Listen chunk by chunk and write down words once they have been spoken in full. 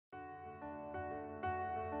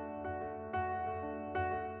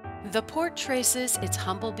The port traces its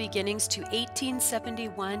humble beginnings to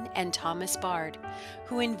 1871 and Thomas Bard,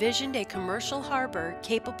 who envisioned a commercial harbor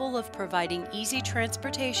capable of providing easy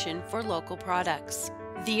transportation for local products.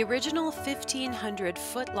 The original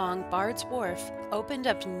 1,500-foot-long Bard's Wharf opened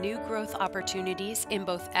up new growth opportunities in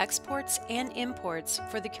both exports and imports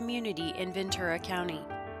for the community in Ventura County.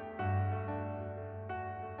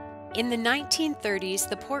 In the 1930s,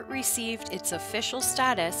 the port received its official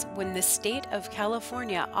status when the state of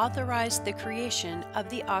California authorized the creation of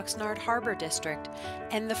the Oxnard Harbor District,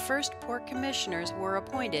 and the first port commissioners were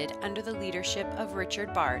appointed under the leadership of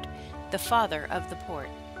Richard Bard, the father of the port.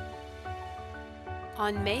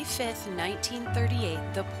 On May 5, 1938,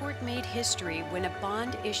 the port made history when a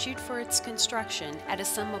bond issued for its construction at a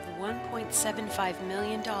sum of $1.75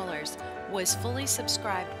 million was fully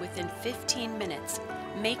subscribed within 15 minutes,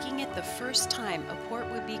 making it the first time a port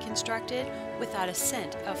would be constructed without a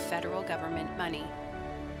cent of federal government money.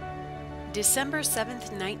 December 7,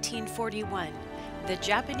 1941, the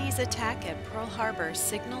Japanese attack at Pearl Harbor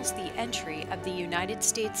signals the entry of the United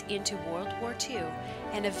States into World War II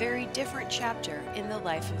and a very different chapter in the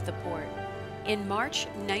life of the port. In March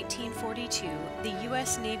 1942, the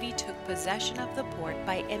U.S. Navy took possession of the port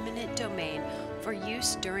by eminent domain for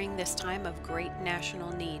use during this time of great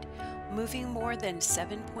national need, moving more than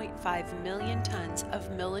 7.5 million tons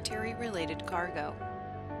of military-related cargo.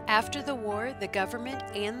 After the war, the government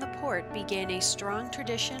and the port began a strong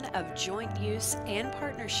tradition of joint use and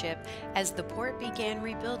partnership as the port began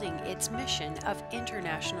rebuilding its mission of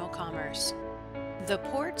international commerce. The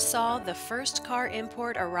port saw the first car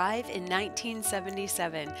import arrive in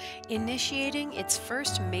 1977, initiating its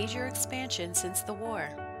first major expansion since the war.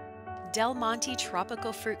 Del Monte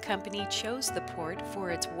Tropical Fruit Company chose the port for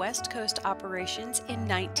its West Coast operations in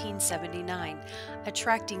 1979,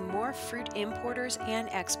 attracting more fruit importers and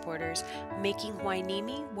exporters, making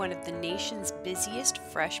Hueneme one of the nation's busiest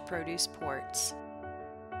fresh produce ports.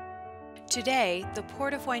 Today, the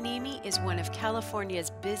Port of Hueneme is one of California's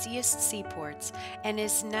busiest seaports and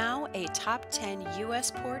is now a top 10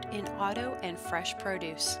 U.S. port in auto and fresh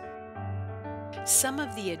produce. Some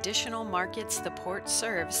of the additional markets the port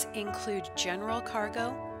serves include general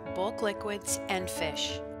cargo, bulk liquids, and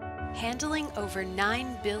fish. Handling over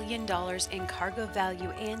 $9 billion in cargo value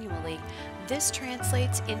annually, this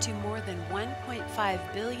translates into more than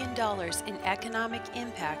 $1.5 billion in economic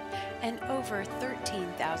impact and over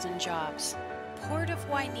 13,000 jobs. Port of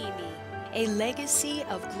Hueneme, a legacy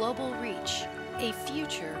of global reach, a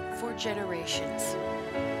future for generations.